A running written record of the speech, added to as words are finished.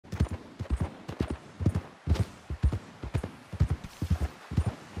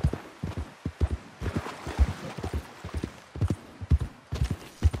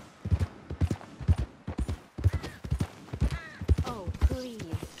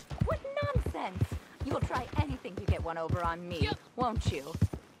one over on me, won't you?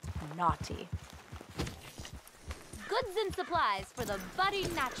 Naughty. Goods and supplies for the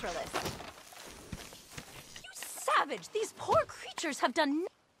budding naturalist. You savage! These poor creatures have done...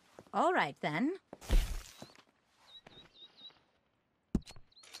 All right, then.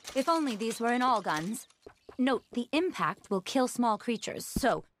 If only these were in all guns. Note, the impact will kill small creatures,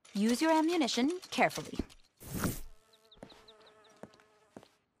 so use your ammunition carefully.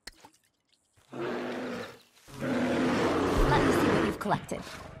 Let me see what you've collected.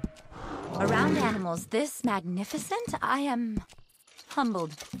 Around animals this magnificent, I am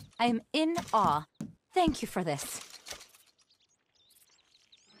humbled. I am in awe. Thank you for this.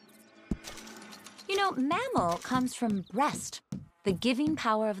 You know, mammal comes from breast. The giving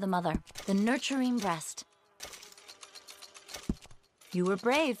power of the mother. The nurturing breast. You were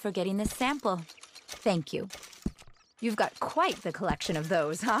brave for getting this sample. Thank you. You've got quite the collection of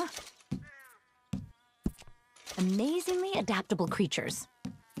those, huh? Amazingly adaptable creatures.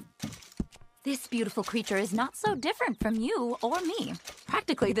 This beautiful creature is not so different from you or me.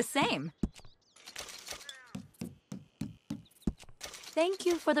 Practically the same. Thank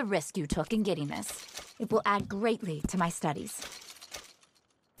you for the risk you took in getting this. It will add greatly to my studies.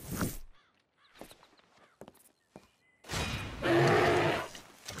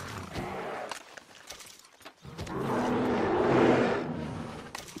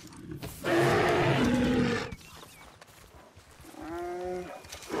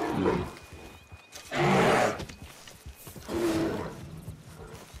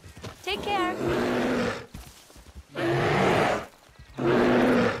 Take care.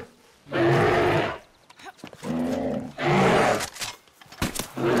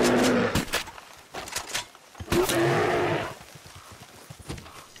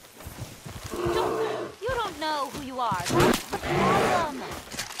 You don't know who you are. That's the problem.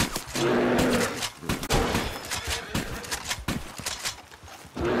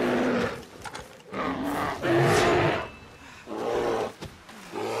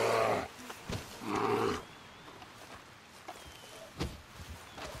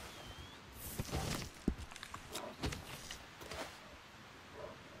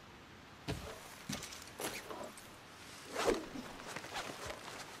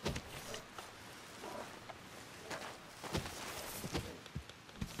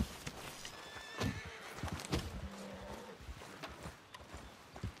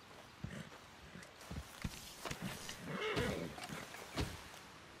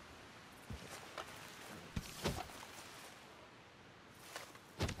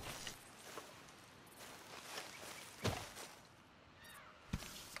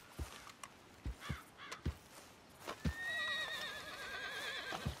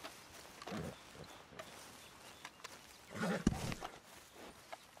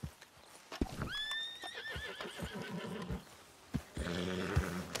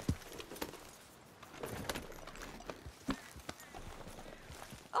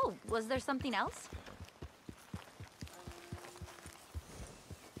 Oh, was there something else?